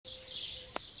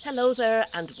Hello there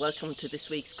and welcome to this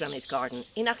week's Granny's Garden.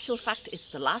 In actual fact, it's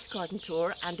the last garden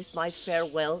tour and it's my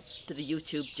farewell to the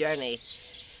YouTube journey.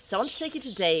 So I want to take you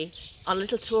today on a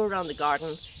little tour around the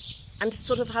garden and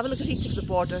sort of have a look at each of the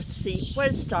borders to see where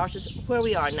it started, where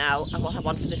we are now and what I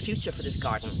want for the future for this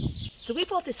garden. So we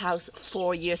bought this house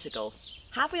 4 years ago.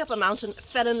 Halfway up a mountain,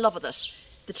 fell in love with it.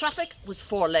 The traffic was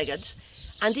four-legged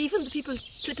and even the people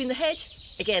clipping the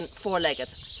hedge, again four-legged.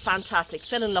 Fantastic,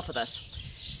 fell in love with it.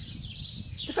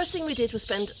 The first thing we did was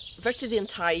spend virtually the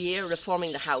entire year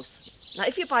reforming the house. Now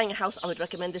if you're buying a house, I would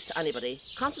recommend this to anybody.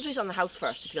 Concentrate on the house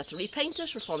first. If you've got to repaint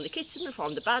it, reform the kitchen,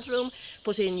 reform the bedroom,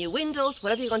 put in new windows,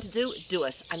 whatever you're going to do, do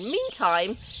it. And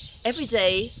meantime, every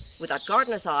day with that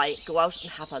gardener's eye, go out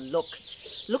and have a look.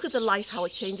 Look at the light, how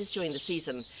it changes during the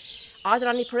season. Are there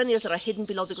any perennials that are hidden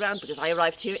below the ground? Because I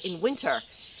arrived here in winter.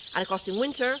 And of course in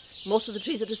winter, most of the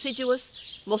trees are deciduous,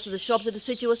 most of the shrubs are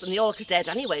deciduous and they all look dead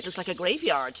anyway. It looks like a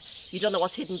graveyard. You don't know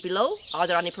what's hidden below. Are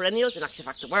there any perennials? In actual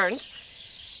fact there weren't.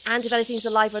 And if anything's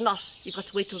alive or not, you've got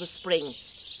to wait till the spring.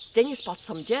 Then you spot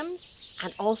some gems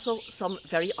and also some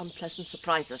very unpleasant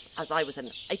surprises, as I was in.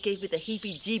 It gave me the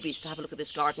heebie-jeebies to have a look at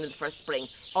this garden in the first spring.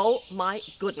 Oh my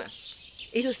goodness.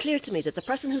 It was clear to me that the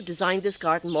person who designed this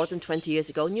garden more than 20 years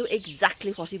ago knew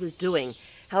exactly what he was doing.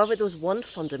 However, there was one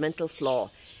fundamental flaw.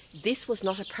 This was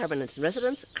not a permanent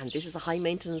residence and this is a high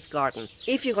maintenance garden.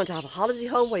 If you're going to have a holiday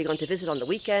home where you're going to visit on the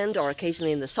weekend or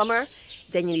occasionally in the summer,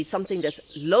 then you need something that's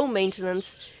low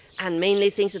maintenance and mainly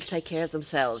things that take care of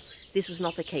themselves. This was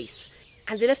not the case.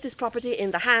 And they left this property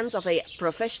in the hands of a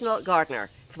professional gardener.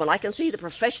 From what I can see, the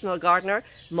professional gardener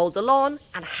mowed the lawn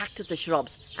and hacked at the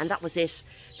shrubs. And that was it.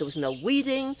 There was no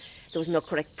weeding, there was no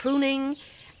correct pruning,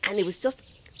 and it was just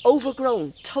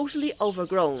overgrown, totally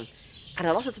overgrown. And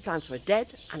a lot of the plants were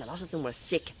dead and a lot of them were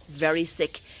sick, very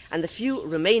sick. And the few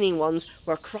remaining ones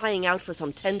were crying out for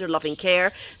some tender loving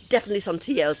care, definitely some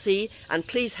TLC. And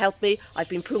please help me, I've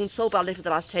been pruned so badly for the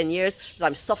last 10 years that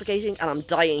I'm suffocating and I'm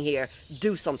dying here.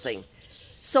 Do something.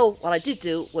 So what I did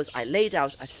do was I laid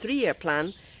out a 3-year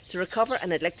plan to recover a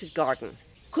neglected garden.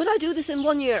 Could I do this in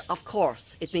 1 year? Of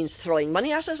course. It means throwing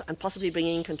money at it and possibly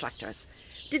bringing in contractors.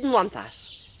 Didn't want that.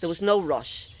 There was no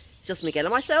rush. Just Miguel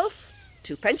and myself,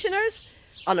 2 pensioners,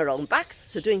 on our own backs.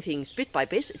 So doing things bit by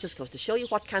bit, it just goes to show you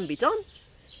what can be done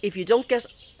if you don't get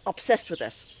obsessed with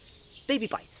it. Baby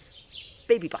bites.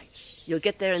 Baby bites. You'll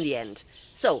get there in the end.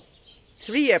 So,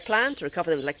 3-year plan to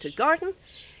recover the neglected garden.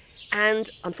 And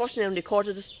unfortunately I only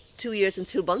recorded it 2 years and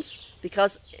 2 months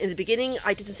because in the beginning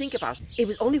I didn't think about it. It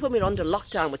was only when we were under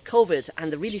lockdown with COVID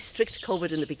and the really strict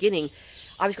COVID in the beginning,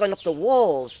 I was going up the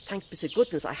walls. Thank be to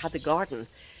goodness I had the garden.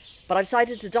 But I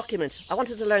decided to document. I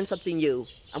wanted to learn something new.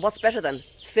 And what's better than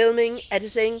filming,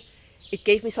 editing? It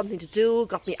gave me something to do,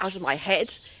 got me out of my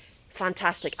head.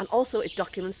 Fantastic. And also it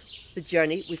documents the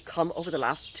journey we've come over the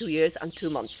last 2 years and 2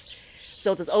 months.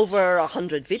 So there's over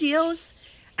 100 videos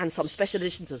and some special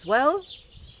editions as well.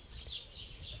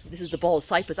 This is the ball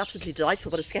Cypress, absolutely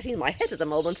delightful, but it's getting in my head at the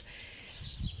moment.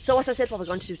 So as I said, what we're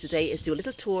going to do today is do a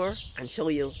little tour and show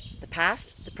you the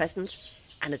past, the present,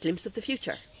 and a glimpse of the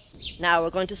future. Now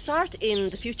we're going to start in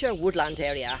the future woodland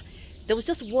area. There was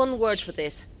just one word for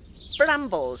this: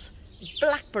 brambles,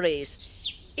 blackberries.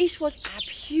 It was a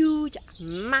huge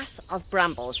mass of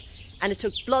brambles and it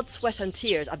took blood, sweat and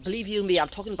tears. And believe you me, I'm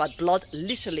talking about blood,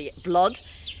 literally blood.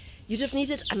 You'd have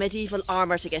needed a medieval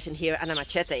armour to get in here and a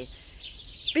machete.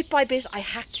 Bit by bit I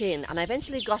hacked in and I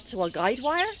eventually got to a guide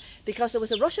wire because there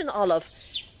was a Russian olive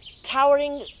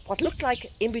towering what looked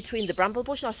like in between the bramble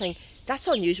bush, and I was saying, that's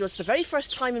unusual. It's the very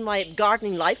first time in my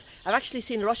gardening life I've actually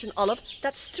seen a Russian olive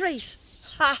that's straight.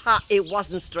 Ha ha, it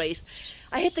wasn't straight.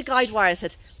 I hit the guide wire and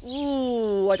said,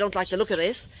 ooh, I don't like the look of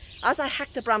this. As I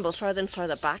hacked the bramble further and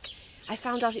further back, I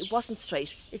found out it wasn't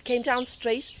straight. It came down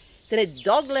straight, then it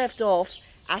dog-left off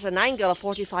at an angle of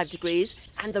 45 degrees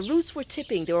and the roots were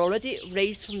tipping. They were already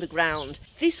raised from the ground.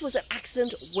 This was an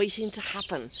accident waiting to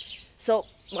happen. So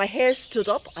my hair stood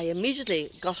up. I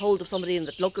immediately got hold of somebody in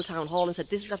the local town hall and said,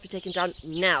 this has got to be taken down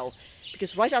now.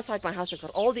 Because right outside my house I've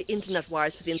got all the internet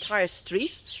wires for the entire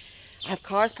street. I have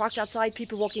cars parked outside,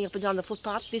 people walking up and down the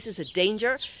footpath. This is a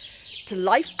danger to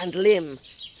life and limb.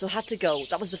 So I had to go.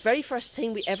 That was the very first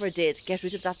thing we ever did, get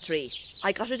rid of that tree.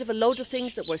 I got rid of a load of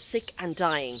things that were sick and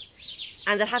dying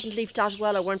and that hadn't leafed out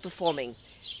well or weren't performing.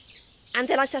 And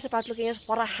then I set about looking at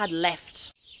what I had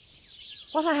left.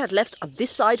 What I had left on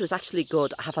this side was actually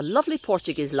good. I have a lovely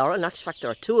Portuguese laurel, in actual fact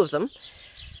there are 2 of them.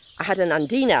 I had an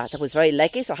andina that was very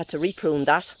leggy, so I had to reprune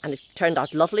that and it turned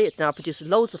out lovely. It now produces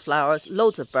loads of flowers,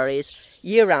 loads of berries,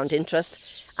 year-round interest,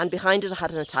 and behind it I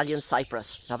had an Italian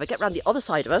cypress. Now if I get round the other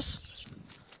side of it,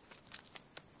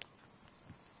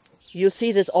 you'll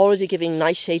see there's already giving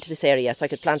nice shade to this area. So I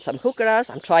could plant some heucheras.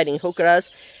 I'm trying heucheras.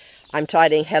 I'm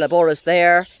trying helleborus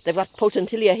there. They've got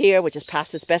potentilia here, which is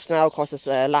past its best now. Of course, it's,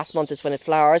 last month is when it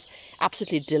flowers.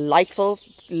 Absolutely delightful,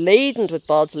 laden with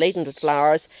buds, laden with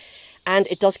flowers. And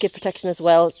it does give protection as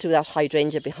well to that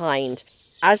hydrangea behind.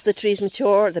 As the trees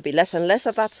mature, there'll be less and less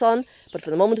of that sun. But for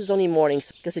the moment, it's only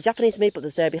mornings. Because the Japanese maple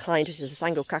that's there behind, which is the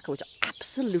sangokako, which I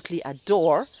absolutely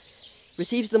adore,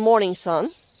 receives the morning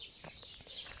sun.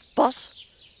 But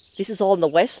this is all in the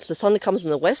west. The sun that comes in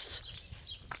the west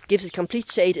gives it complete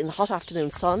shade in the hot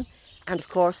afternoon sun. And of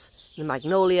course, the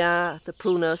magnolia, the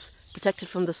prunus, protected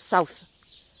from the south,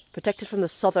 protected from the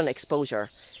southern exposure.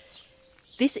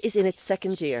 This is in its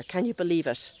second year. Can you believe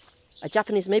it? A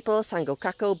Japanese maple,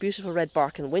 sangokako, beautiful red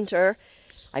bark in winter.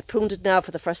 I pruned it now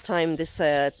for the first time this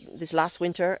last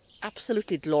winter.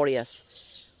 Absolutely glorious.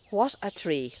 What a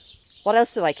tree. What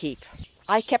else did I keep?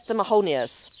 I kept the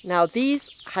mahonias. Now these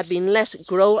had been let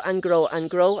grow and grow and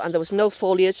grow, and there was no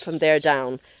foliage from there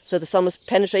down. So the sun was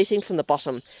penetrating from the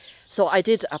bottom. So I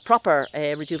did a proper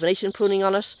rejuvenation pruning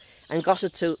on it and got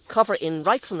it to cover in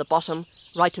right from the bottom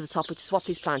right to the top, which is what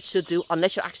these plants should do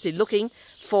unless you're actually looking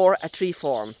for a tree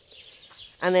form.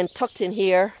 And then tucked in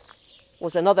here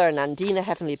was another Nandina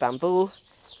heavenly bamboo,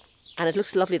 and it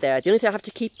looks lovely there. The only thing I have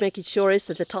to keep making sure is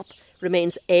that the top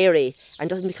remains airy and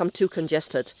doesn't become too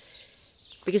congested,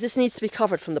 because this needs to be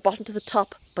covered from the bottom to the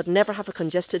top, but never have a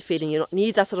congested feeling. You don't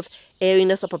need that sort of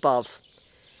airiness up above.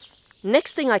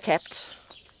 Next thing I kept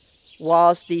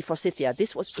was the forsythia.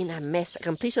 This was in a mess, a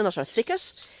complete and utter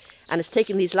thicket, and it's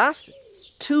taken these last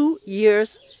 2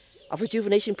 years of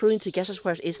rejuvenation pruning to get it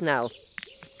where it is now.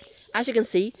 As you can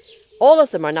see, all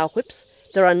of them are now whips.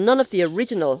 There are none of the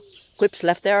original whips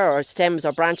left there, or stems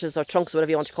or branches or trunks, whatever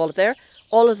you want to call it there.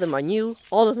 All of them are new,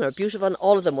 all of them are beautiful, and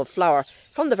all of them will flower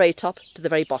from the very top to the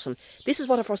very bottom. This is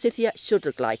what a forsythia should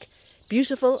look like.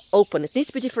 Beautiful, open. It needs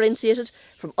to be differentiated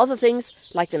from other things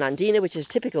like the Nandina, which is a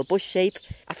typical bush shape.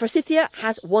 A forsythia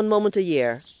has one moment a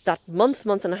year, that month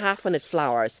and a half when it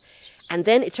flowers. And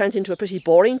then it turns into a pretty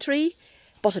boring tree,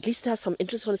 but at least it has some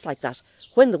interest when it's like that.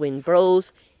 When the wind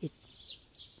blows, it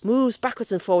moves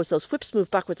backwards and forwards, those whips move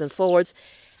backwards and forwards,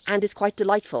 and it's quite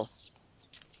delightful.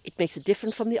 It makes it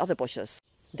different from the other bushes.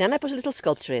 Then I put a little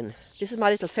sculpture in. This is my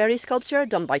little fairy sculpture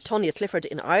done by Tonya Clifford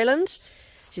in Ireland.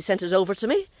 She sent it over to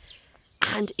me,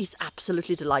 and it's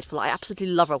absolutely delightful. I absolutely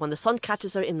love her. When the sun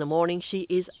catches her in the morning, she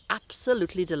is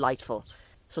absolutely delightful.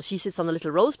 So she sits on a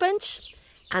little rose bench,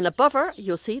 and above her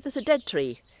you'll see there's a dead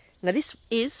tree. Now this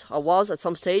is, or was at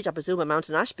some stage, I presume, a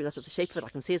mountain ash, because of the shape of it I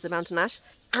can see it's a mountain ash.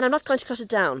 And I'm not going to cut it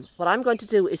down. What I'm going to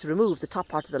do is remove the top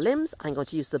part of the limbs. I'm going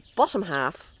to use the bottom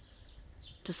half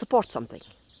to support something.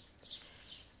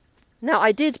 Now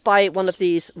I did buy one of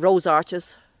these rose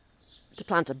arches to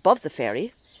plant above the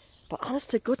fairy, but honest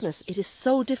to goodness, it is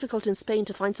so difficult in Spain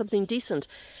to find something decent.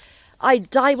 I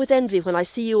die with envy when I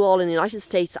see you all in the United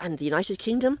States and the United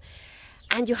Kingdom,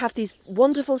 and you have these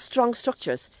wonderful strong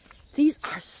structures. These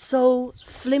are so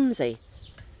flimsy.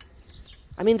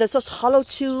 I mean, there's just hollow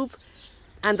tube,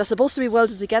 and they're supposed to be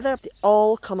welded together. They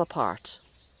all come apart.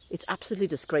 It's absolutely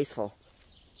disgraceful.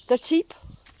 They're cheap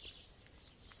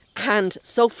and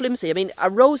so flimsy. I mean, a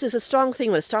rose is a strong thing.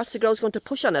 When it starts to grow, it's going to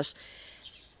push on it.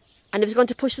 And if it's going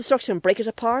to push the structure and break it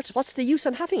apart, what's the use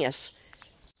in having it?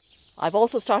 I've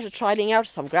also started trialling out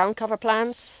some ground cover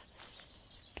plants.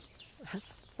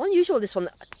 Unusual, this one.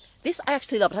 This I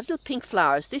actually love. It has little pink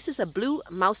flowers. This is a blue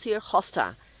mouse-ear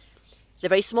hosta. They're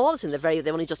very small. It's in they've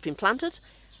only just been planted.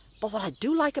 But what I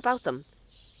do like about them,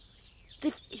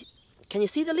 can you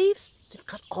see the leaves? They've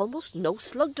got almost no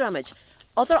slug damage.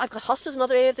 I've got hostas in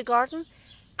another area of the garden,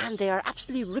 and they are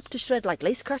absolutely ripped to shred like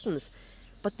lace curtains.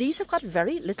 But these have got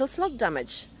very little slug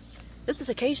damage. Look,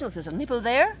 there's a nibble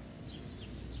there.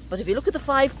 But if you look at the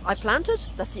 5 I planted,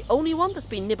 that's the only one that's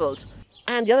been nibbled.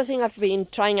 And the other thing I've been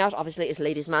trying out, obviously, is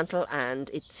Lady's Mantle, and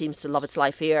it seems to love its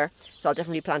life here. So I'll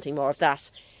definitely be planting more of that.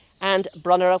 And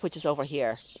Brunnera, which is over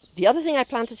here. The other thing I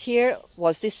planted here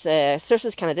was this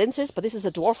Cypress canadensis, but this is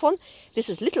a dwarf one. This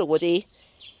is little woody,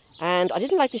 and I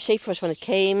didn't like the shape for it when it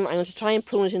came. I'm going to try and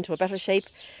prune it into a better shape,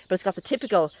 but it's got the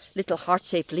typical little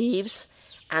heart-shaped leaves,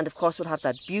 and of course we'll have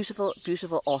that beautiful,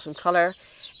 beautiful autumn colour.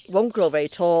 It won't grow very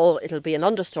tall. It'll be an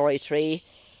understory tree.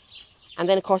 And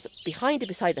then, of course, behind it,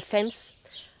 beside the fence,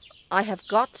 I have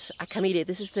got a camellia.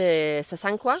 This is the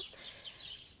sasanqua,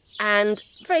 and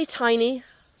very tiny,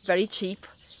 very cheap,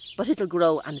 but it'll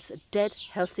grow, and it's a dead,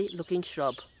 healthy looking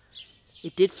shrub.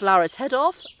 It did flower its head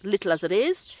off, little as it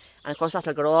is, and of course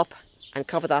that'll grow up and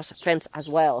cover that fence as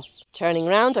well. Turning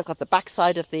round, I've got the back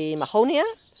side of the mahonia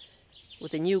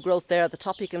with the new growth there at the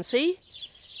top, you can see.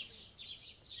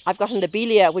 I've got an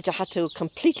abelia which I had to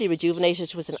completely rejuvenate.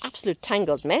 It was an absolute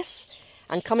tangled mess.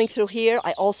 And coming through here,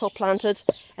 I also planted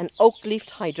an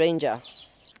oak-leafed hydrangea.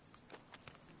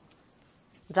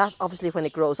 That, obviously, when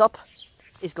it grows up,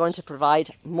 is going to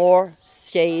provide more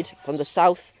shade from the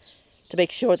south to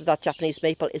make sure that that Japanese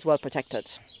maple is well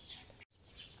protected.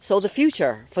 So the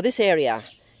future for this area,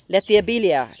 let the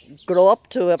abelia grow up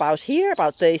to about here,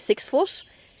 about the 6 foot.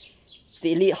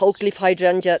 The oak leaf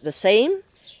hydrangea the same.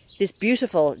 This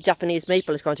beautiful Japanese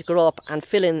maple is going to grow up and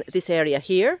fill in this area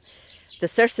here. The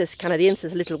Terraces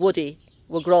canadiensis, little woody,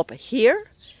 will grow up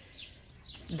here.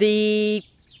 The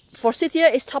forsythia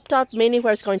is topped out mainly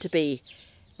where it's going to be.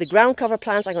 The ground cover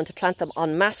plants, I'm going to plant them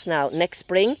en masse now next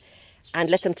spring and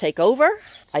let them take over.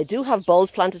 I do have bulbs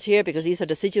planted here because these are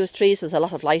deciduous trees. There's a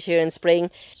lot of light here in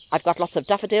spring. I've got lots of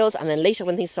daffodils, and then later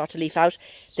when things start to leaf out,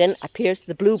 then appears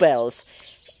the bluebells.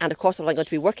 And of course what I'm going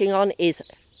to be working on is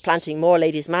planting more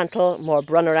lady's mantle, more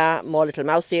brunnera, more little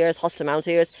mouse ears, hosta mouse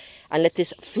ears, and let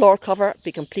this floor cover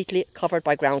be completely covered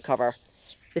by ground cover.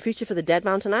 The future for the dead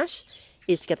mountain ash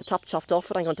is to get the top chopped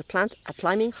off, and I'm going to plant a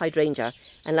climbing hydrangea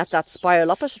and let that spiral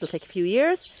up it. It'll take a few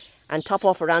years, and top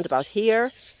off around about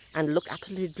here and look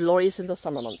absolutely glorious in the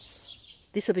summer months.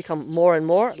 This will become more and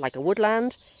more like a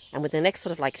woodland, and within the next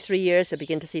sort of like 3 years you'll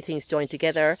begin to see things join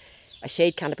together, a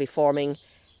shade canopy forming,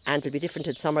 and it'll be different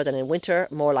in summer than in winter,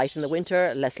 more light in the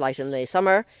winter, less light in the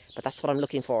summer, but that's what I'm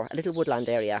looking for, a little woodland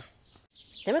area.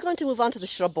 Then we're going to move on to the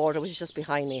shrub border, which is just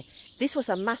behind me. This was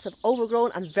a massive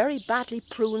overgrown and very badly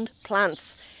pruned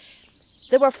plants.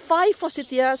 There were 5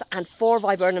 forsythias and 4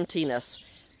 viburnum tinus.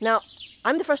 Now,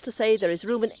 I'm the first to say there is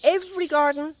room in every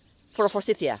garden for a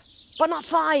forsythia, but not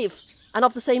 5, and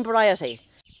of the same variety.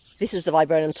 This is the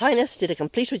viburnum tinus, did a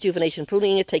complete rejuvenation,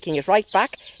 pruning it, taking it right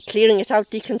back, clearing it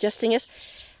out, decongesting it,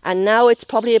 and now it's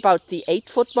probably about the 8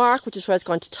 foot mark, which is where it's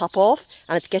going to top off,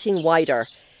 and it's getting wider.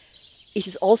 It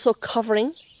is also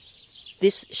covering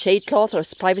this shade cloth or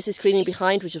privacy screening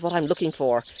behind, which is what I'm looking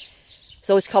for.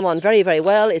 So it's come on very, very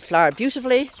well. It flowered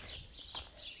beautifully.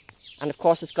 And of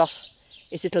course it's got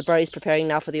its little berries preparing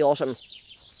now for the autumn.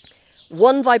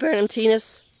 1 viburnum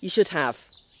tinus you should have.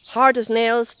 Hard as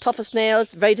nails, tough as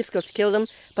nails, very difficult to kill them.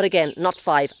 But again, not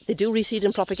 5. They do reseed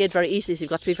and propagate very easily, so you've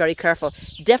got to be very careful.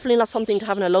 Definitely not something to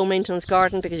have in a low maintenance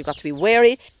garden, because you've got to be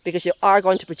wary, because you are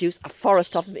going to produce a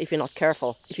forest of them if you're not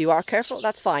careful. If you are careful,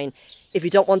 that's fine. If you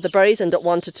don't want the berries and don't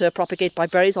want it to propagate by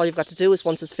berries, all you've got to do is,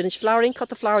 once it's finished flowering, cut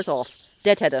the flowers off,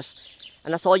 deadhead it.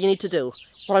 And that's all you need to do.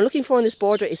 What I'm looking for in this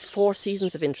border is 4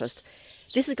 seasons of interest.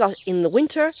 This has got, in the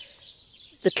winter,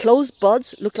 the closed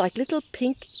buds look like little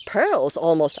pink pearls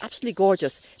almost, absolutely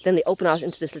gorgeous. Then they open out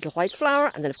into this little white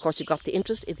flower, and then of course you've got the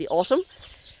interest in the autumn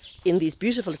in these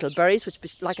beautiful little berries, which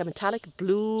is like a metallic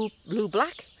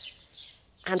blue-black.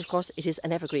 And of course it is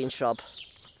an evergreen shrub.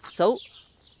 So,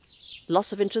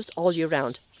 lots of interest all year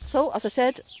round. So, as I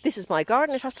said, this is my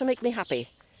garden, it has to make me happy.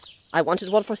 I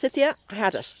wanted 1 forsythia, I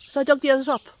had it. So I dug the others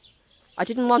up. I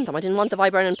didn't want them. I didn't want the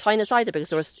viburnum tinus either, because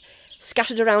they were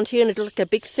scattered around here and it looked like a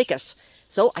big thicket.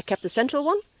 So I kept the central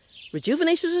one,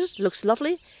 rejuvenated it, looks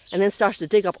lovely, and then started to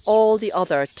dig up all the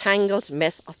other tangled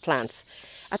mess of plants.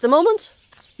 At the moment,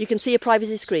 you can see a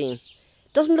privacy screen.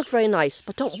 Doesn't look very nice,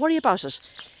 but don't worry about it.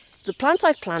 The plants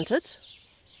I've planted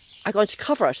are going to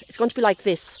cover it. It's going to be like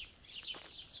this.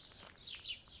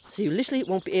 So you literally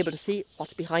won't be able to see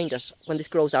what's behind it when this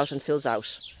grows out and fills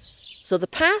out. So the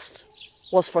past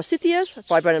was forsythias,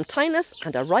 viburnum tinus,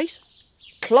 and a right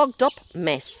clogged up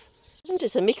mess.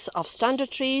 It's a mix of standard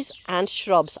trees and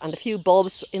shrubs and a few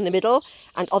bulbs in the middle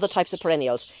and other types of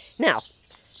perennials. Now,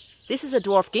 this is a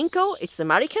dwarf ginkgo, it's the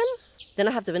American. Then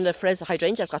I have the vanilla fraise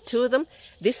hydrangea, I've got 2 of them.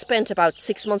 This spent about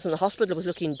 6 months in the hospital, it was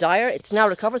looking dire. It's now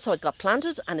recovered, so it got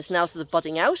planted and it's now sort of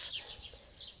budding out.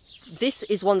 This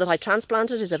is one that I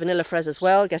transplanted, it's a vanilla fraise as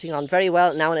well, getting on very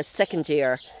well, now in its 2nd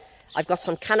year. I've got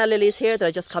some canna lilies here that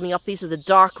are just coming up. These are the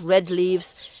dark red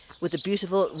leaves with the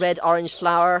beautiful red-orange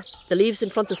flower. The leaves in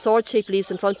front, the sword-shaped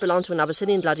leaves in front, belong to an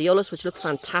Abyssinian gladiolus, which look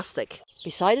fantastic.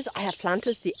 Beside it, I have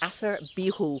planted the Acer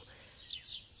bihu,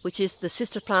 which is the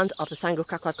sister plant of the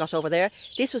sangokaku I've got over there.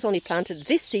 This was only planted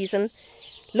this season.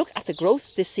 Look at the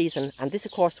growth this season, and this,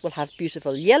 of course, will have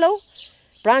beautiful yellow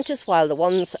branches, while the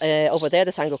ones over there,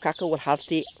 the sangokaku, will have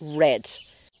the red.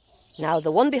 Now,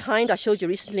 the one behind I showed you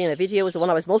recently in a video is the one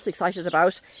I was most excited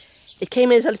about. It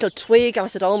came in as a little twig, and I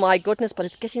said, oh my goodness, but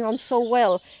it's getting on so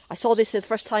well. I saw this the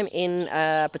first time in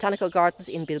botanical gardens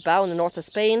in Bilbao in the north of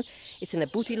Spain. It's in a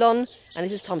butilon, and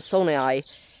this is Thomsonii.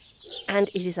 And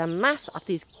it is a mass of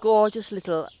these gorgeous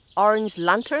little orange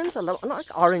lanterns. Not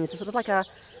like orange, it's sort of like a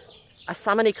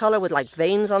salmony colour with like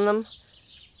veins on them.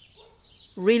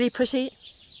 Really pretty.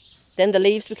 Then the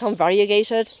leaves become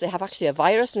variegated. They have actually a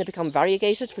virus and they become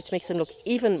variegated, which makes them look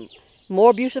even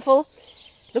more beautiful.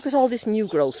 Look at all this new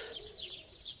growth.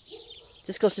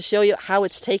 Just goes to show you how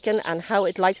it's taken and how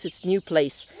it likes its new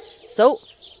place. So,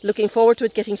 looking forward to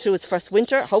it getting through its first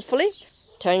winter, hopefully.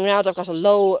 Turning around, I've got a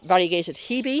low variegated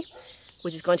hebe,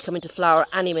 which is going to come into flower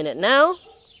any minute now.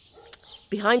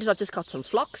 Behind it, I've just got some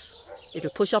phlox.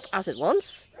 It'll push up as it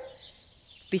wants.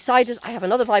 Beside it, I have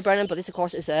another viburnum, but this, of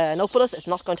course, is an opalus. It's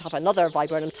not going to have another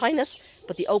viburnum tinus,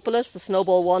 but the opalus, the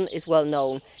snowball one, is well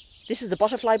known. This is the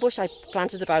butterfly bush I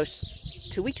planted about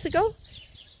 2 weeks ago,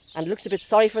 and it looks a bit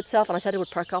sorry for itself, and I said it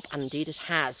would perk up, and indeed it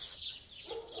has.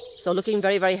 So looking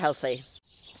very, very healthy.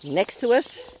 Next to it,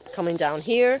 coming down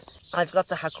here, I've got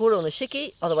the Hakuro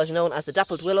Nishiki, otherwise known as the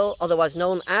dappled willow, otherwise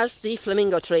known as the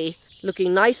flamingo tree.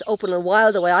 Looking nice, open and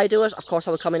wild the way I do it. Of course,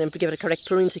 I will come in and give it a correct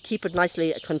pruning to keep it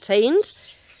nicely contained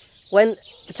when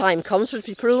the time comes for it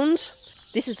to be pruned.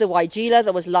 This is the Weigela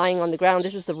that was lying on the ground.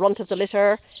 This was the runt of the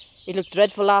litter. It looked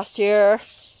dreadful last year.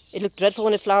 It looked dreadful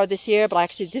when it flowered this year, but I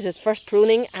actually did its first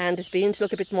pruning and it's beginning to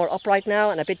look a bit more upright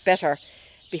now and a bit better.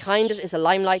 Behind it is a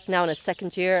limelight now in its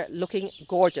second year, looking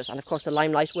gorgeous. And of course the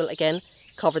limelight will again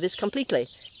cover this completely,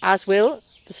 as will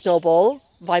the snowball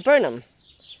viburnum.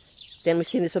 Then we've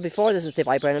seen this one before. This is the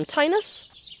viburnum tinus.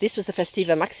 This was the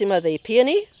Festiva maxima, the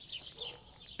peony.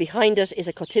 Behind it is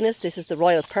a cotinus. This is the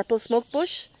royal purple smoke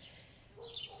bush.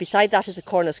 Beside that is a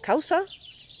cornus causa.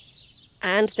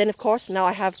 And then of course now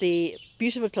I have the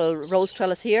beautiful little rose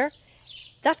trellis here.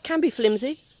 That can be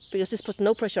flimsy because this puts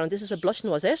no pressure on. This is a blush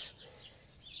noisette.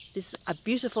 This is a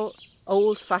beautiful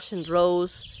old-fashioned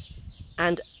rose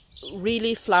and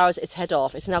really flowers its head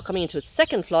off. It's now coming into its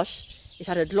second flush. It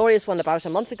had a glorious one about a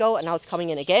month ago and now it's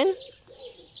coming in again.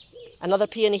 Another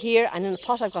peony here, and in the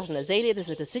pot I've got an azalea. This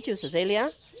is a deciduous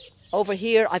azalea. Over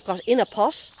here I've got in a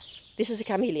pot, this is a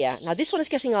camellia. Now this one is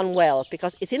getting on well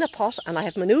because it's in a pot and I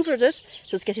have manoeuvred it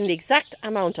so it's getting the exact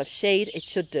amount of shade it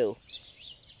should do.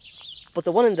 But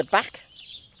the one in the back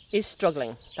is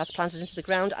struggling. That's planted into the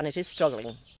ground and it is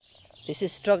struggling. This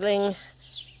is struggling.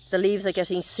 The leaves are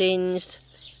getting singed.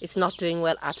 It's not doing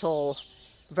well at all.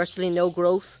 Virtually no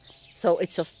growth. So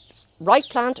it's just right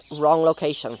plant, wrong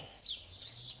location.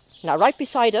 Now right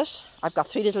beside it, I've got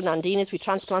 3 little nandinas. We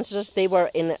transplanted it. They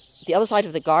were in the other side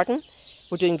of the garden.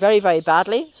 We're doing very, very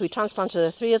badly. So we transplanted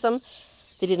the 3 of them.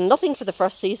 They did nothing for the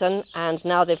first season and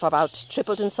now they've about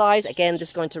tripled in size. Again, this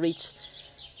is going to reach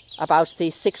about the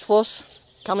 6 foot.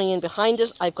 Coming in behind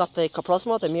it, I've got the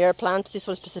coprosmo, the mirror plant. This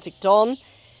one is Pacific Dawn.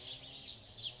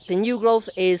 The new growth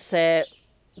is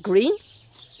green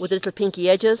with little pinky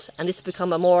edges, and this has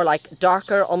become a more like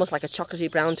darker, almost like a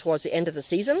chocolatey brown towards the end of the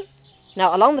season.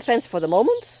 Now along the fence for the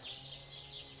moment,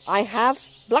 I have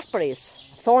blackberries,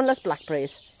 thornless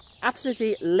blackberries,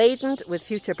 absolutely laden with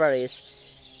future berries.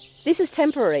 This is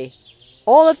temporary.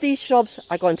 All of these shrubs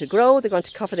are going to grow, they're going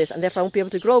to cover this, and therefore I won't be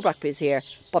able to grow blackberries here.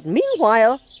 But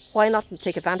meanwhile, why not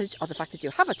take advantage of the fact that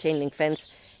you have a chain link fence?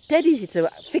 Dead easy to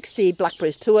fix the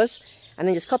blackberries to it, and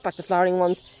then just cut back the flowering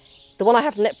ones. The one I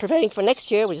have preparing for next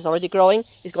year, which is already growing,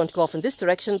 is going to go off in this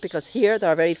direction because here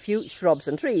there are very few shrubs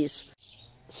and trees.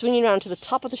 Swinging around to the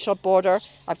top of the shrub border,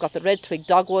 I've got the red twig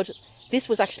dogwood. This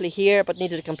was actually here, but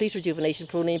needed a complete rejuvenation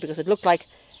pruning because it looked like,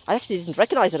 I actually didn't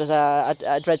recognise it as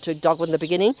a red twig dogwood in the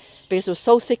beginning because it was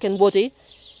so thick and woody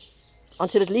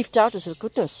until it leafed out. I said,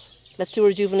 goodness, let's do a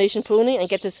rejuvenation pruning and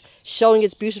get this showing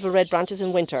its beautiful red branches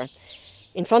in winter.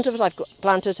 In front of it, I've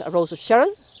planted a rose of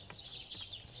Sharon,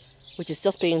 which is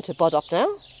just beginning to bud up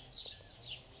now.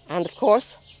 And of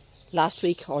course, last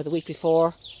week or the week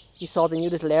before, you saw the new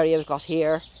little area we've got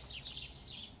here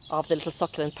of the little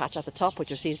succulent patch at the top, which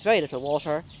receives very little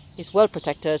water, is well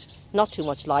protected, not too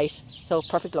much light, so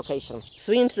perfect location.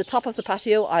 Swinging to the top of the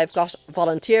patio, I've got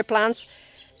volunteer plants.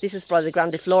 This is by the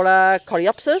Grandiflora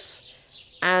Coreopsis,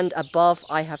 and above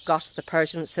I have got the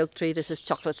Persian silk tree. This is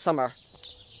Chocolate Summer.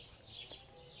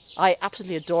 I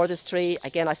absolutely adore this tree.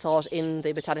 Again, I saw it in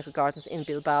the botanical gardens in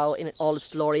Bilbao in all its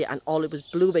glory, and all it was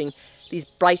blooming, these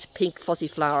bright pink fuzzy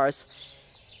flowers.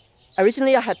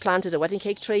 Originally I had planted a wedding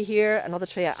cake tree here, another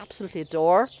tree I absolutely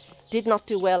adore. Did not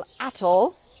do well at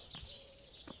all.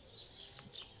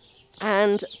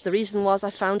 And the reason was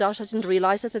I found out, I didn't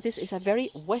realise it, that this is a very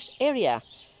wet area.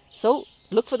 So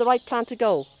look for the right plant to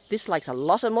go. This likes a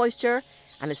lot of moisture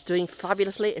and it's doing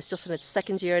fabulously. It's just in its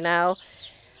second year now.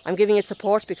 I'm giving it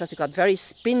support because it got very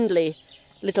spindly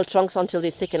little trunks until they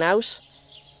thicken out.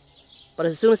 But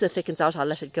as soon as it thickens out, I'll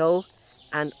let it go.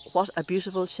 And what a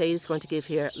beautiful shade it's going to give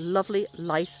here. Lovely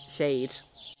light shade.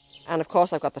 And of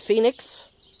course I've got the phoenix.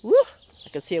 Woo! I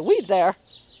can see a weed there.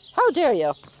 How dare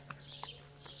you?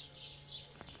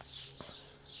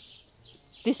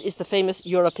 This is the famous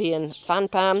European fan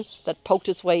palm that poked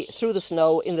its way through the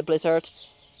snow in the blizzard.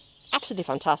 Absolutely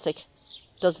fantastic.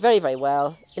 Does very, very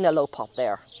well in a low pot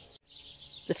there.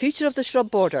 The future of the shrub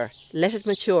border, let it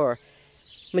mature.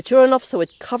 Mature enough so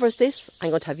it covers this. I'm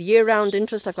going to have year-round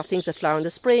interest. I've got things that flower in the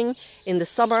spring, in the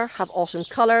summer, have autumn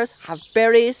colours, have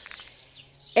berries.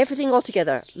 Everything all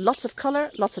together. Lots of colour,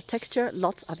 lots of texture,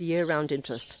 lots of year-round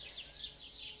interest.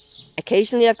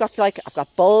 Occasionally I've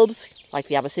got bulbs like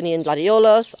the Abyssinian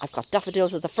gladiolus. I've got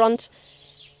daffodils at the front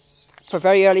for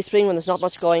very early spring when there's not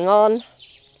much going on.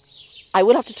 I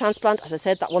will have to transplant, as I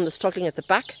said, that one that's struggling at the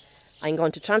back. I'm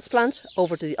going to transplant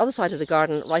over to the other side of the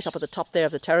garden, right up at the top there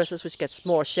of the terraces, which gets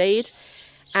more shade.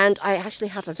 And I actually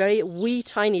have a very wee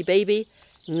tiny baby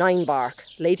 9-bark,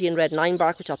 Lady in Red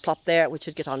 9-bark, which I'll plop there, which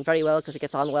should get on very well because it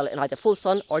gets on well in either full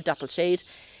sun or dappled shade.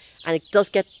 And it does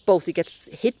get both. It gets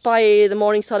hit by the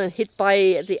morning sun and hit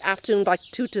by the afternoon, like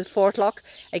 2 to 4 o'clock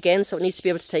again, so it needs to be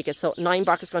able to take it. So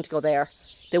 9-bark is going to go there.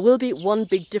 There will be one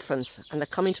big difference, and they're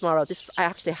coming tomorrow. I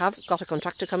actually have got a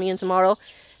contractor coming in tomorrow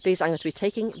because I'm going to be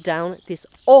taking down this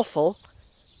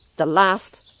the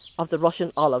last of the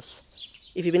Russian olives.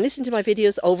 If you've been listening to my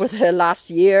videos over the last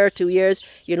year, 2 years,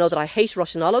 you know that I hate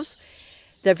Russian olives.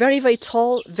 They're very, very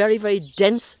tall, very, very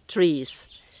dense trees.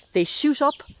 They shoot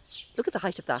up. Look at the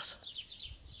height of that.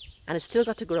 And it's still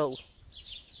got to grow.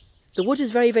 The wood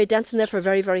is very, very dense and therefore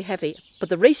very, very heavy. But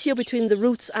the ratio between the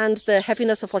roots and the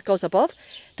heaviness of what goes above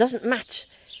doesn't match.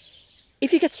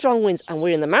 If you get strong winds, and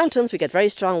we're in the mountains, we get very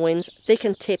strong winds, they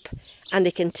can tip. And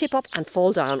they can tip up and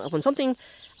fall down. And when something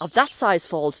of that size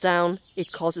falls down,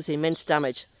 it causes immense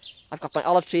damage. I've got my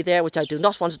olive tree there, which I do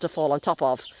not want it to fall on top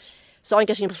of. So I'm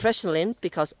getting a professional in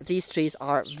because these trees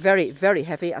are very, very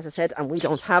heavy, as I said, and we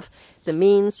don't have the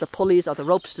means, the pulleys or the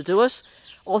ropes to do it.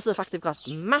 Also the fact they've got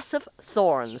massive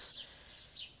thorns.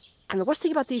 And the worst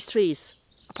thing about these trees,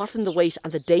 apart from the weight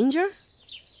and the danger,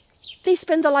 they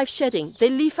spend their life shedding.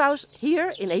 They leaf out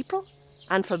here in April,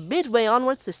 and from midway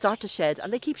onwards they start to shed,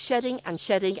 and they keep shedding and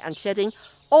shedding and shedding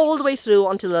all the way through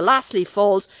until the last leaf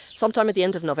falls sometime at the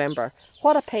end of November.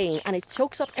 What a pain, and it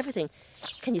chokes up everything.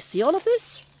 Can you see all of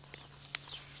this?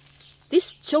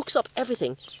 This chokes up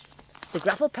everything. The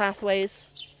gravel pathways,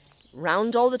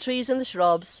 round all the trees and the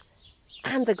shrubs,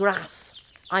 and the grass.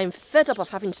 I'm fed up of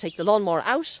having to take the lawnmower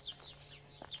out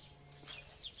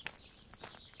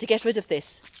to get rid of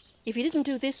this. If you didn't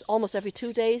do this almost every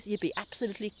 2 days, you'd be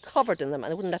absolutely covered in them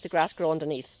and it wouldn't let the grass grow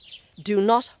underneath. Do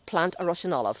not plant a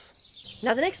Russian olive.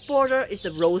 Now the next border is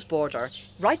the rose border,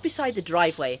 right beside the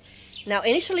driveway. Now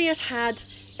initially it had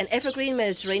an evergreen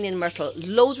Mediterranean myrtle,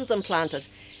 loads of them planted.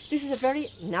 This is a very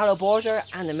narrow border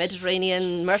and the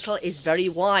Mediterranean myrtle is very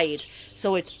wide.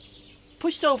 So it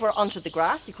pushed over onto the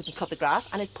grass, you couldn't cut the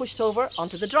grass, and it pushed over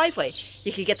onto the driveway.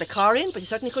 You could get the car in, but you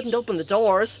certainly couldn't open the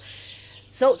doors.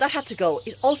 So that had to go.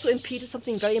 It also impeded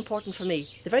something very important for me.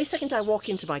 The very second I walk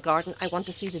into my garden, I want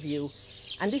to see the view.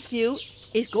 And this view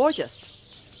is gorgeous.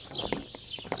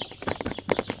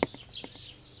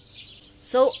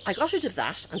 So I got rid of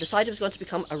that and decided it was going to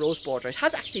become a rose border. It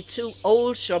had actually 2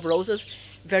 old shrub roses,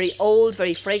 very old,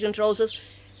 very fragrant roses,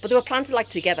 but they were planted like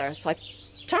together. So I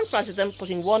transplanted them,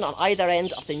 putting one on either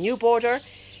end of the new border,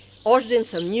 ordered in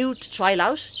some new to trial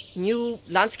out, new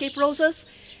landscape roses,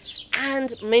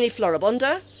 and mainly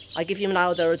floribunda. I'll give you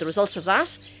now the results of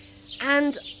that.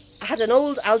 And I had an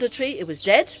old alder tree, it was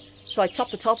dead, so I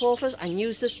chopped the top off it and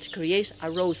used it to create a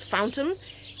rose fountain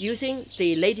using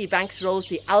the Lady Banks rose,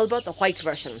 the Alba, the white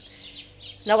version.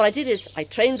 Now what I did is I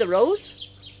trained the rose,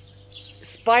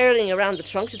 spiraling around the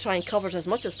trunk to try and cover it as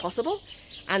much as possible,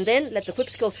 and then let the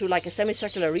whips go through like a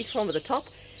semicircular wreath form at the top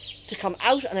to come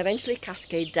out and eventually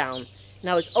cascade down.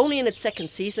 Now it's only in its 2nd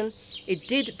season. It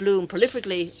did bloom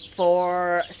prolifically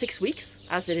for 6 weeks,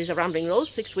 as it is a rambling rose,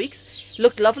 6 weeks.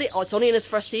 Looked lovely. Oh, it's only in its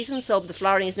 1st season, so the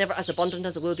flowering is never as abundant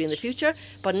as it will be in the future,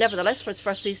 but nevertheless for its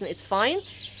 1st season it's fine.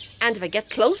 And if I get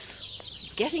close,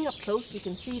 getting up close, you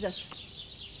can see that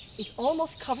it's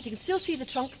almost covered. You can still see the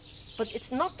trunk, but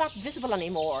it's not that visible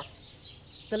anymore.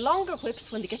 The longer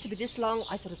whips, when they get to be this long,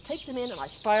 I sort of take them in and I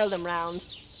spiral them round,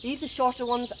 leave the shorter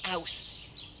ones out.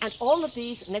 And all of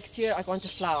these next year are going to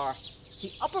flower.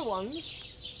 The upper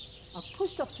ones are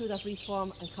pushed up through that wreath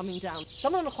form and coming down.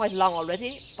 Some of them are quite long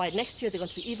already. By next year they're going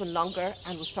to be even longer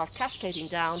and will start cascading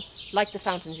down like the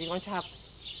fountains. You're going to have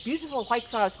beautiful white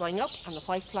flowers going up and the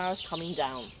white flowers coming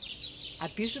down. A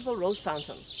beautiful rose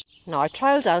fountain. Now I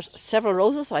trialled out several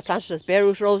roses that I planted as bare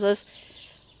root roses.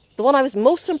 The one I was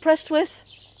most impressed with,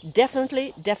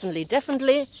 definitely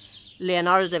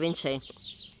Leonardo da Vinci.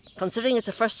 Considering it's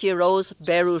a 1st year rose,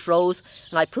 bare root rose,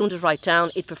 and I pruned it right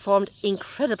down, it performed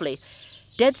incredibly.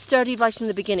 Dead sturdy right from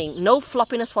the beginning, no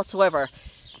floppiness whatsoever.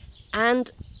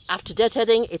 And after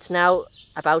deadheading, it's now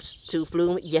about to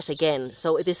bloom yet again.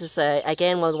 So this is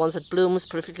again one of the ones that blooms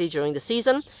perfectly during the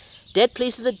season. Dead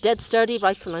pleased with it, dead sturdy.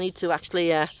 Right, from I need to actually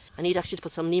to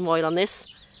put some neem oil on this,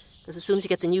 because as soon as you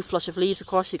get the new flush of leaves, of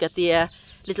course, you get the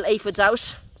little aphids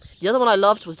out. The other one I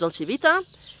loved was Dulce Vita.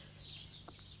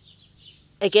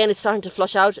 Again, it's starting to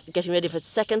flush out, getting ready for its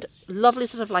second. Lovely,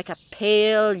 sort of like a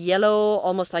pale yellow,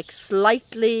 almost like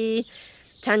slightly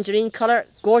tangerine colour.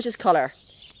 Gorgeous colour.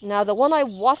 Now, the one I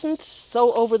wasn't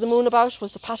so over the moon about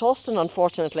was the Pat Austin,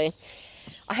 unfortunately.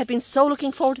 I had been so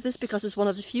looking forward to this because it's one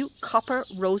of the few copper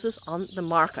roses on the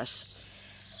market.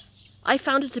 I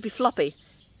found it to be floppy.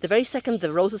 The very second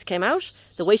the roses came out,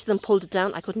 the weight of them pulled it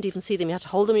down. I couldn't even see them. You had to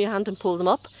hold them in your hand and pull them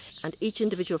up. And each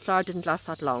individual flower didn't last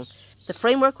that long. The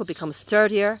framework will become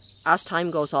sturdier as time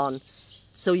goes on.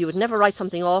 So you would never write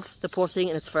something off, the poor thing,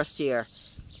 in its first year.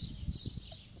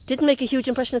 Didn't make a huge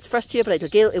impression its first year, but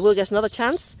it will get another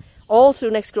chance all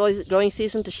through next growing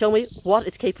season to show me what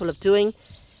it's capable of doing.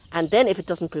 And then if it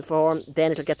doesn't perform,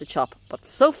 then it'll get the chop. But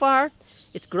so far,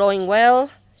 it's growing well.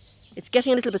 It's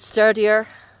getting a little bit sturdier.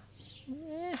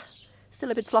 Yeah,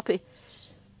 still a bit floppy.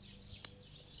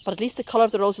 But at least the colour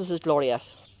of the roses is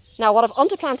glorious. Now, what I've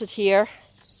underplanted here,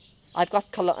 I've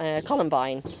got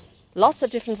columbine. Lots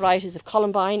of different varieties of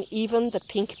columbine, even the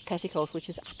pink petticoat, which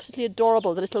is absolutely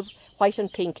adorable, the little white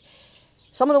and pink.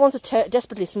 Some of the ones are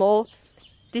desperately small.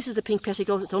 This is the pink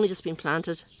petticoat, it's only just been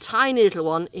planted. Tiny little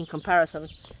one in comparison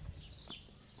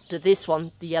to this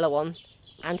one, the yellow one,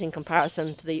 and in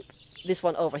comparison to this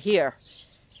one over here.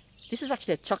 This is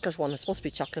actually a chocolate one. It's supposed to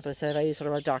be chocolate, but it's a very sort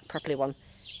of a dark purpley one.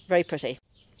 Very pretty.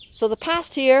 So the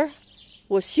past here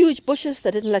was huge bushes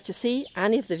that didn't let you see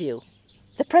any of the view.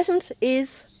 The present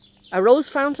is a rose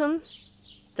fountain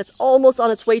that's almost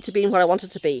on its way to being where I want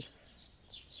it to be.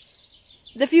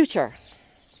 The future.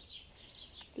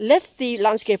 Let the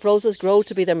landscape roses grow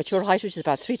to be their mature height, which is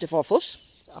about 3 to 4 foot.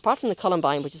 Apart from the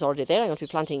columbine, which is already there, I'm going to be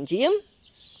planting geum.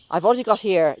 I've already got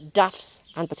here daffs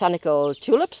and botanical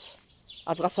tulips.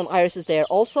 I've got some irises there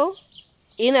also.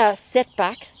 In a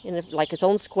setback, like its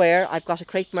own square, I've got a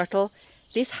crepe myrtle.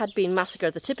 This had been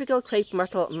massacred, the typical crepe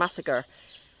myrtle massacre.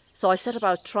 So I set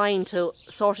about trying to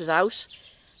sort it out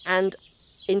and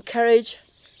encourage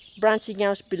branching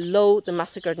out below the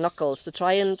massacred knuckles to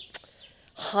try and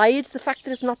hide the fact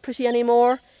that it's not pretty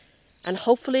anymore. And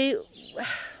hopefully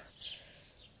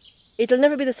it'll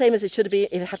never be the same as it should be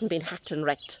if it hadn't been hacked and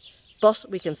wrecked. But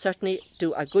we can certainly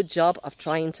do a good job of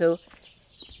trying to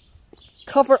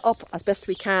cover up as best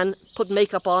we can, put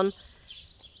makeup on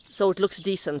so it looks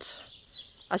decent.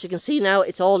 As you can see now,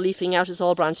 it's all leafing out, it's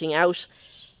all branching out.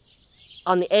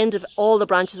 On the end of all the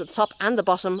branches at the top and the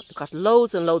bottom, I've got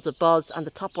loads and loads of buds, and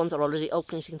the top ones are already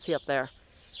opening, as you can see up there.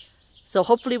 So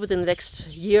hopefully within the next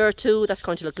year or two, that's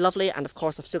going to look lovely. And of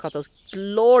course, I've still got those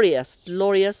glorious,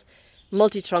 glorious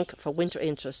multi-trunk for winter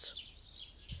interest.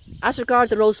 As regards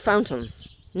the rose fountain,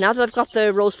 now that I've got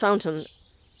the rose fountain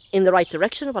in the right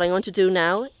direction, what I'm going to do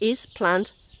now is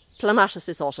plant clematis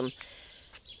this autumn.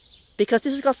 Because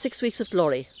this has got 6 weeks of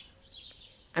glory.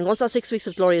 And once that 6 weeks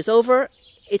of glory is over,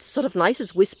 it's sort of nice,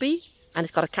 it's wispy, and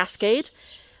it's got a cascade.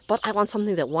 But I want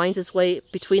something that winds its way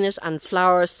between it and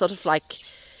flowers sort of like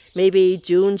maybe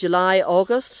June, July,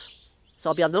 August. So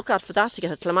I'll be on the lookout for that, to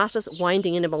get a clematis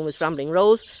winding in among this rambling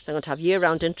rose. So I'm going to have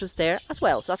year-round interest there as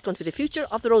well. So that's going to be the future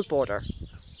of the rose border.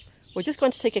 We're just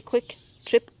going to take a quick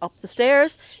trip up the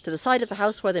stairs to the side of the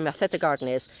house where the Maceta Garden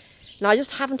is. Now, I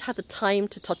just haven't had the time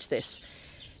to touch this.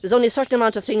 There's only a certain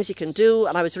amount of things you can do,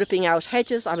 and I was ripping out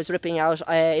hedges, I was ripping out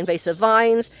invasive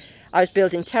vines, I was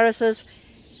building terraces.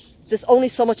 There's only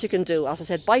so much you can do. As I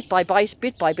said, bite by bite,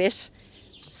 bit by bit.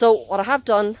 So what I have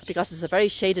done, because it's a very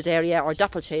shaded area, or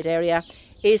dappled shade area,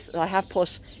 is that I have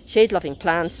put shade-loving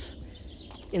plants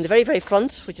in the very, very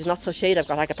front, which is not so shade. I've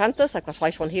got agapanthus, I've got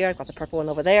white one here, I've got the purple one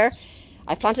over there.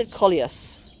 I planted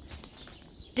coleus.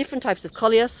 Different types of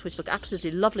coleus, which look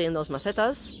absolutely lovely in those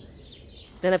macetas.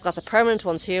 Then I've got the permanent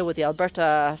ones here with the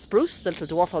Alberta spruce, the little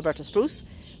dwarf Alberta spruce,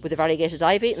 with the variegated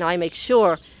ivy. Now I make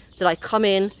sure that I come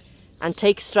in and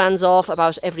take strands off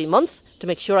about every month to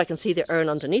make sure I can see the urn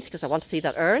underneath, because I want to see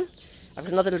that urn. I've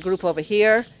got another little group over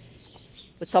here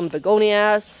with some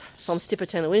begonias, some Stipa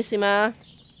tenuissima,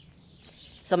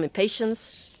 some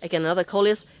impatiens, again another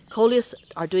coleus. Coleus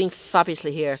are doing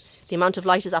fabulously here. The amount of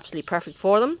light is absolutely perfect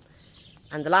for them.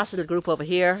 And the last little group over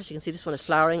here, as you can see, this one is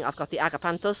flowering. I've got the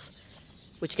agapanthus,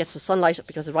 which gets the sunlight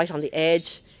because it's right on the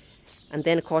edge. And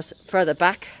then, of course, further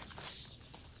back,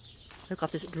 I've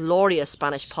got this glorious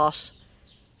Spanish pot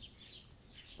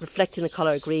reflecting the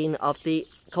colour green of the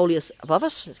coleus above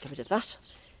it. Let's get rid of that.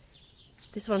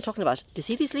 This is what I'm talking about. Do you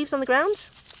see these leaves on the ground?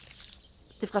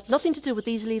 They've got nothing to do with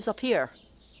these leaves up here,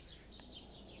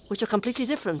 which are completely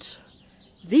different.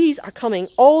 These are coming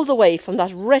all the way from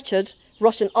that wretched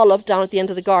Russian olive down at the end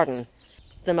of the garden.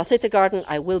 The Maceta Garden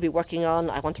I will be working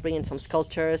on. I want to bring in some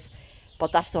sculptures,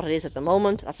 but that's what it is at the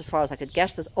moment. That's as far as I could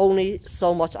get. There's only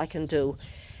so much I can do.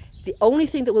 The only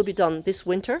thing that will be done this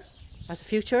winter, as a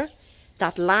future,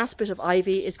 that last bit of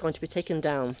ivy is going to be taken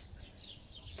down.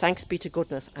 Thanks be to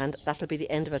goodness, and that'll be the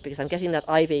end of it, because I'm getting that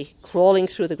ivy crawling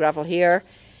through the gravel here,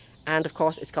 and of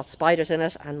course it's got spiders in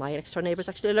it, and my next door neighbour is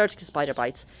actually allergic to spider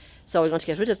bites. So we're going to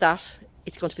get rid of that.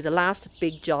 It's going to be the last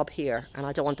big job here, and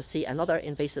I don't want to see another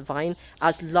invasive vine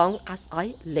as long as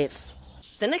I live.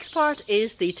 The next part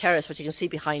is the terrace, which you can see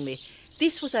behind me.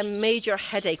 This was a major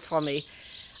headache for me.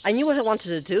 I knew what I wanted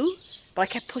to do, but I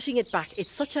kept pushing it back.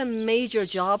 It's such a major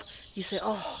job. You say,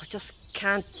 oh, I just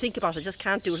can't think about it, just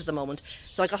can't do it at the moment.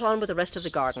 So I got on with the rest of the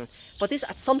garden. But this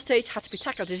at some stage had to be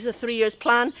tackled. This is a 3 years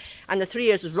plan, and the 3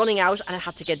 years was running out and it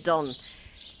had to get done.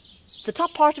 The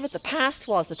top part of it, the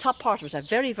top part was a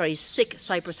very, very sick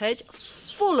cypress hedge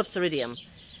full of ceridium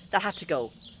that had to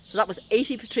go. So that was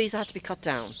 80 trees that had to be cut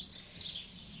down.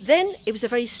 Then it was a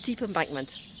very steep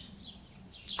embankment.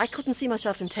 I couldn't see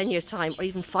myself in 10 years' time or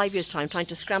even 5 years' time trying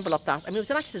to scramble up that. I mean, it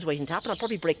was an accident waiting to happen. I'd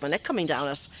probably break my neck coming down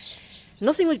it.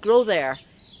 Nothing would grow there.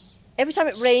 Every time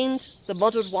it rained, the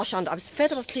mud would wash on. I was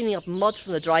fed up of cleaning up mud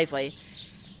from the driveway.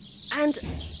 And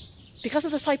because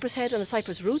of the cypress head and the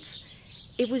cypress roots,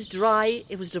 it was dry,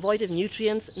 it was devoid of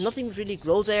nutrients, nothing would really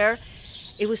grow there.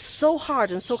 It was so hard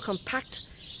and so compact,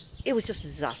 it was just a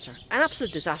disaster, an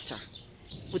absolute disaster.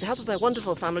 With the help of my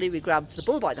wonderful family, we grabbed the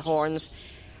bull by the horns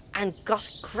and got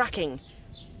cracking.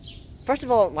 First of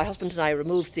all, my husband and I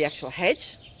removed the actual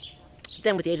hedge.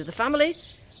 Then with the aid of the family,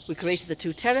 we created the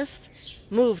 2 terraces,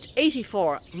 moved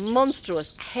 84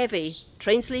 monstrous, heavy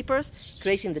train sleepers,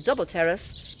 creating the double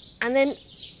terrace, and then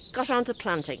got on to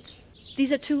planting.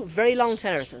 These are 2 very long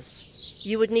terraces.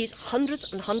 You would need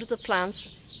hundreds and hundreds of plants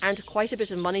and quite a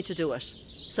bit of money to do it.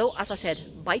 So, as I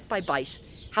said, bite by bite.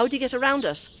 How do you get around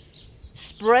it?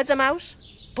 Spread them out,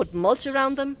 put mulch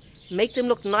around them, make them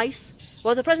look nice.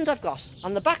 Well, the present I've got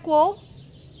on the back wall,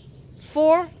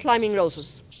 4 climbing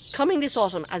roses. Coming this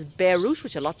autumn as bare root,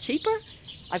 which are a lot cheaper.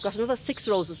 I've got another 6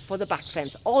 roses for the back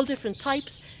fence, all different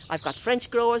types. I've got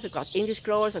French growers, I've got English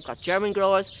growers, I've got German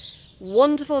growers.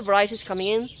 Wonderful varieties coming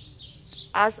in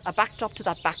as a backdrop to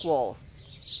that back wall.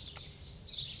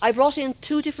 I brought in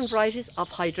 2 different varieties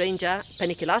of hydrangea,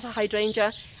 paniculata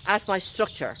hydrangea, as my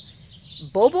structure.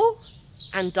 Bobo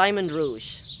and Diamond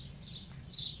Rouge.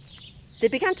 They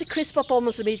began to crisp up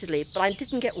almost immediately, but I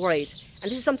didn't get worried.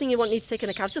 And this is something you won't need to take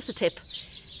into account, just a tip.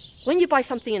 When you buy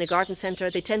something in a garden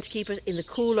centre, they tend to keep it in the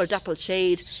cool or dappled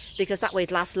shade, because that way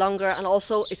it lasts longer, and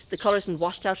also the colour isn't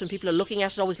washed out when people are looking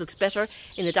at it. It always looks better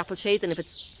in the dappled shade than if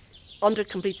it's under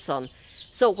complete sun.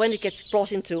 So when it gets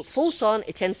brought into full sun,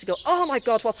 it tends to go, oh my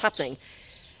God, what's happening?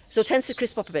 So it tends to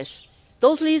crisp up a bit.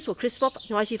 Those leaves will crisp up,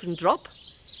 they might even drop,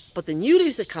 but the new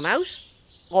leaves that come out,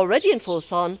 already in full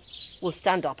sun, will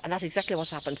stand up, and that's exactly what's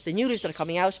happened. The new leaves that are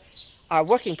coming out are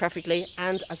working perfectly,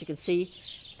 and as you can see,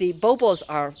 the bobos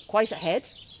are quite ahead.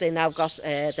 They now got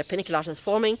the paniculatas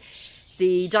forming.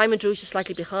 The Diamond Rouge is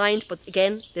slightly behind, but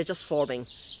again, they're just forming.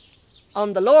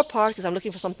 On the lower part, because I'm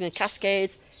looking for something that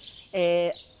cascades,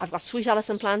 I've got Sweet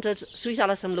Alyssum planted. Sweet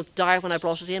Alyssum looked dire when I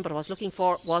brought it in, but what I was looking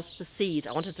for was the seed.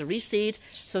 I wanted to reseed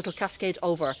so it'll cascade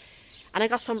over. And I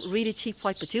got some really cheap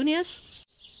white petunias.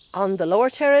 On the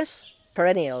lower terrace,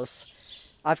 perennials.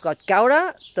 I've got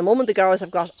Gaura. The moment the Gauras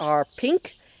I've got are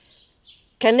pink.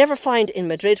 Can never find in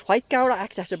Madrid white Gaura. I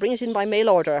actually have to bring it in by mail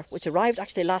order, which arrived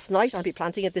actually last night. I'll be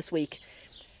planting it this week.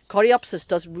 Coreopsis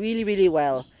does really, really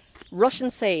well. Russian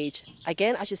sage.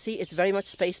 Again, as you see, it's very much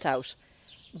spaced out.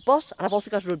 But I've also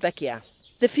got Rudbeckia.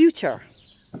 The future.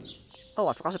 Oh,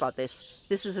 I forgot about this.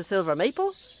 This is a silver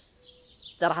maple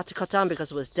that I had to cut down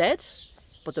because it was dead.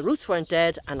 But the roots weren't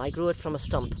dead and I grew it from a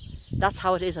stump. That's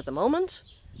how it is at the moment.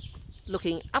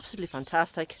 Looking absolutely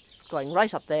fantastic. Going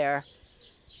right up there.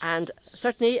 And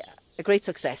certainly a great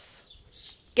success.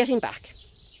 Getting back.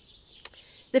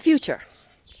 The future.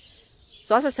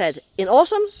 So as I said, in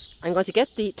autumn, I'm going to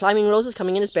get the climbing roses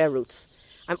coming in as bare roots.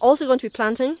 I'm also going to be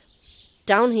planting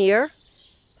down here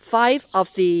 5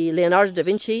 of the Leonardo da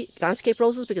Vinci landscape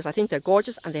roses because I think they're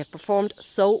gorgeous and they have performed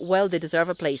so well, they deserve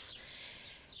a place.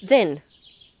 Then,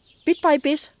 bit by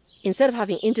bit, instead of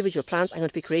having individual plants, I'm going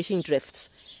to be creating drifts.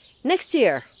 Next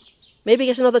year, maybe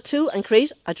get another 2 and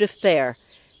create a drift there.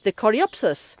 The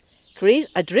Coreopsis, create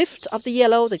a drift of the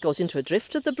yellow that goes into a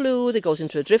drift of the blue, that goes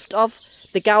into a drift of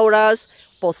the Gauras,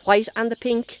 both white and the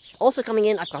pink. Also coming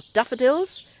in, I've got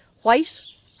daffodils, white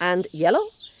and yellow.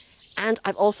 And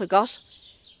I've also got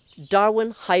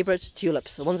Darwin hybrid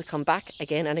tulips, the ones that come back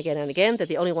again and again and again. They're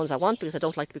the only ones I want because I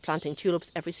don't like to be planting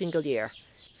tulips every single year.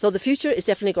 So the future is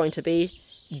definitely going to be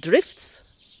drifts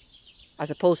as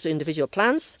opposed to individual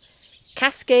plants,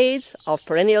 cascades of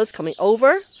perennials coming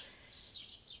over.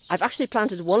 I've actually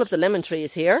planted one of the lemon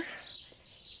trees here.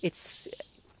 It's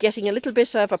getting a little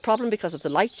bit of a problem because of the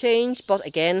light change, but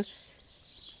again,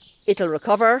 it'll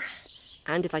recover.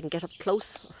 And if I can get up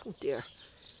close, oh dear,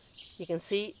 you can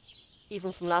see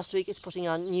even from last week it's putting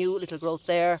on new little growth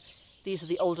there. These are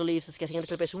the older leaves. It's getting a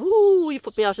little bit, woo, you've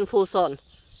put me out in full sun.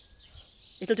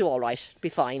 It'll do all right, be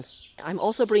fine. I'm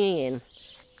also bringing in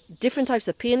different types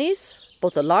of peonies,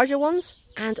 both the larger ones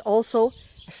and also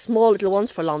small little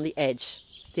ones for along the edge.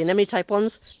 The anemone type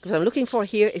ones, because what I'm looking for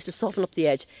here is to soften up the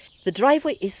edge. The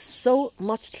driveway is so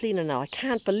much cleaner now. I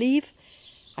can't believe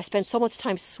I spent so much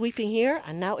time sweeping here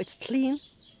and now it's clean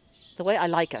the way I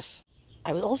like it.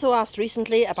 I was also asked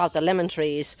recently about the lemon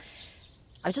trees.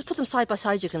 I've just put them side by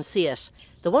side, you can see it.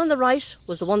 The one on the right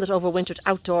was the one that overwintered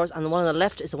outdoors, and the one on the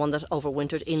left is the one that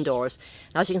overwintered indoors.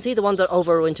 Now as you can see, the one that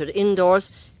overwintered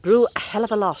indoors grew a hell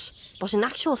of a lot. But in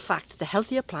actual fact, the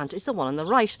healthier plant is the one on the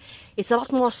right. It's a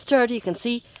lot more sturdy. You can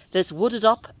see that it's wooded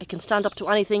up. It can stand up to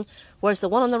anything. Whereas the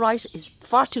one on the right is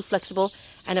far too flexible.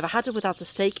 And if I had it without the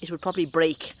stake, it would probably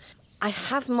break. I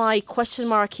have my question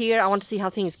mark here. I want to see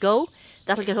how things go.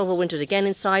 That'll get overwintered again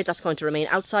inside. That's going to remain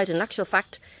outside. In actual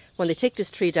fact, when they take this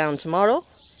tree down tomorrow,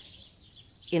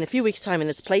 in a few weeks' time in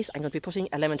its place, I'm going to be putting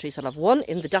a lemon tree. So I'll have one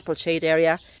in the dappled shade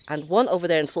area and one over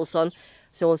there in full sun.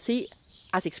 So we'll see,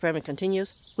 as the experiment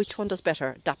continues, which one does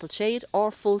better, dappled shade or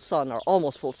full sun, or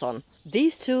almost full sun.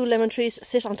 These two lemon trees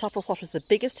sit on top of what was the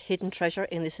biggest hidden treasure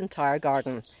in this entire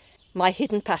garden, my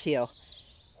hidden patio.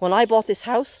 When I bought this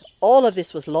house, all of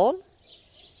this was lawn,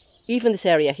 even this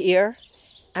area here,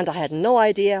 and I had no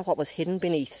idea what was hidden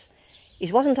beneath.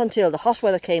 It wasn't until the hot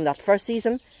weather came that first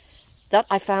season that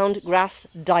I found grass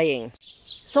dying.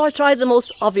 So I tried the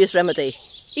most obvious remedy,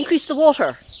 increase the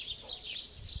water.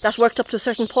 That worked up to a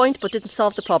certain point but didn't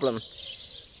solve the problem.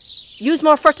 Use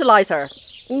more fertiliser.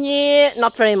 Yeah,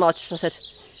 not very much. So I said,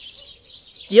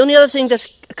 the only other thing that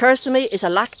occurs to me is a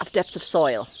lack of depth of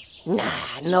soil.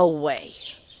 Nah, no way.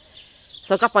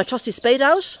 So I got my trusty spade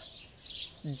out,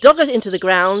 dug it into the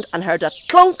ground and heard a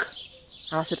clunk.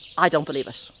 And I said, I don't believe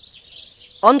it.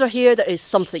 Under here there is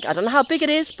something. I don't know how big it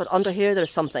is, but under here there is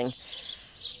something.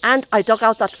 And I dug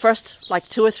out that first like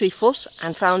 2 or 3 foot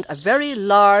and found a very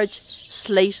large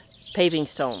slate paving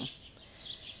stone.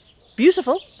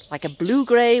 Beautiful, like a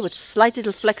blue-grey with slight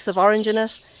little flecks of orange in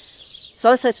it.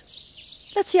 So I said,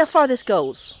 let's see how far this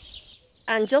goes.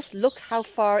 And just look how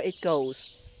far it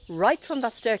goes. Right from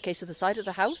that staircase at the side of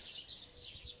the house.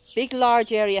 Big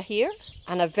large area here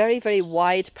and a very, very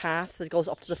wide path that goes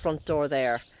up to the front door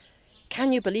there.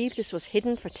 Can you believe this was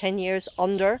hidden for 10 years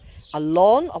under a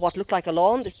lawn, or what looked like a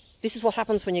lawn? This is what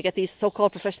happens when you get these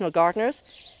so-called professional gardeners.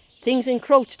 Things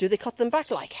encroach. Do they cut them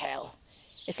back like hell?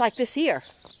 It's like this here.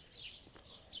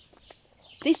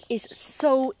 This is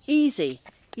so easy.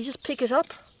 You just pick it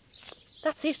up.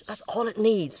 That's it. That's all it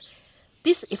needs.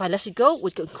 This, if I let it go,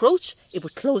 would encroach. It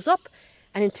would close up.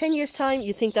 And in 10 years' time,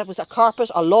 you think that was a carpet,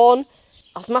 a lawn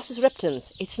of masses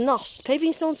reptans. It's not.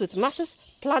 Paving stones with masses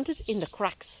planted in the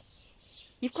cracks.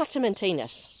 You've got to maintain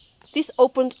it. This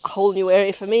opened a whole new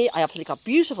area for me. I obviously got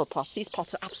beautiful pots. These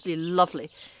pots are absolutely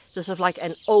lovely. They're sort of like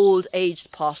an old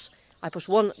aged pot. I put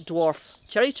one dwarf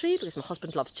cherry tree because my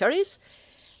husband loves cherries.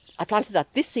 I planted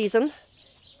that this season.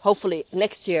 Hopefully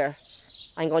next year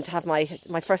I'm going to have my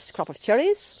first crop of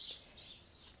cherries.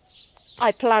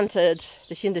 I planted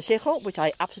the shindasheho, which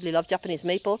I absolutely love, Japanese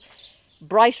maple.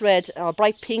 Bright red,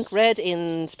 bright pink red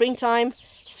in springtime,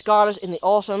 scarlet in the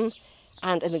autumn.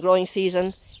 And in the growing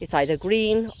season, it's either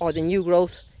green or the new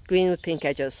growth, green with pink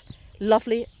edges.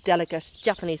 Lovely, delicate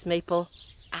Japanese maple.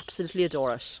 Absolutely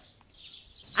adore it.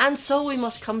 And so we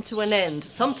must come to an end.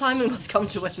 Sometime we must come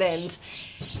to an end.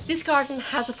 This garden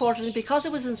has afforded me, because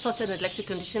it was in such a neglected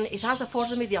condition, it has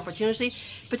afforded me the opportunity,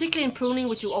 particularly in pruning,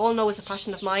 which you all know is a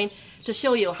passion of mine, to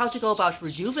show you how to go about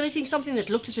rejuvenating something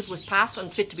that looked as if it was past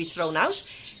and fit to be thrown out.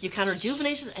 You can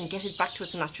rejuvenate it and get it back to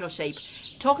its natural shape.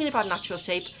 Talking about natural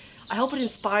shape, I hope it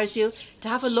inspires you to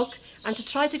have a look and to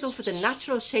try to go for the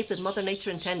natural shape that Mother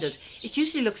Nature intended. It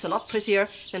usually looks a lot prettier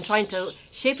than trying to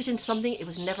shape it into something it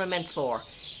was never meant for.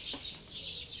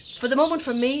 For the moment,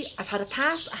 for me, I've had a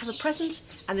past, I have a present,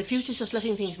 and the future is just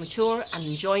letting things mature and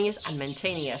enjoying it and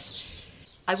maintaining it.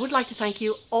 I would like to thank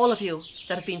you, all of you,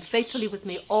 that have been faithfully with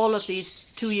me all of these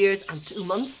 2 years and 2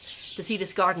 months to see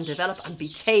this garden develop and be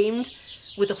tamed,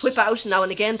 with a whip out now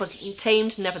and again, but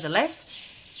tamed nevertheless.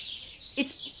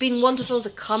 It's been wonderful, the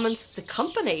comments, the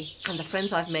company and the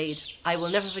friends I've made. I will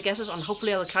never forget it, and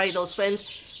hopefully I will carry those friends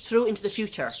through into the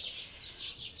future.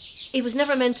 It was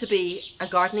never meant to be a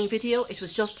gardening video. It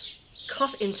was just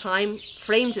cut in time,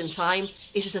 framed in time.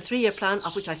 It was a 3-year plan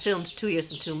of which I filmed 2 years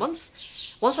and 2 months.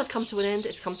 Once that's come to an end,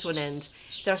 it's come to an end.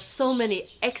 There are so many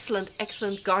excellent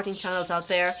gardening channels out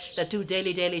there that do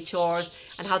daily chores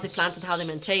and how they plant and how they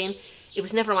maintain. It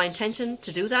was never my intention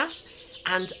to do that,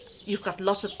 and you've got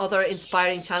lots of other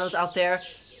inspiring channels out there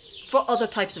for other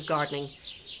types of gardening.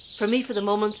 For me, for the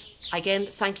moment, again,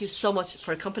 thank you so much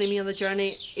for accompanying me on the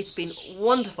journey. It's been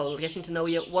wonderful getting to know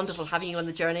you, wonderful having you on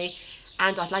the journey,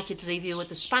 and I'd like you to leave you with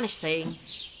the Spanish saying,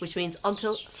 which means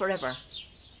until forever.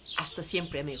 Hasta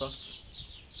siempre, amigos.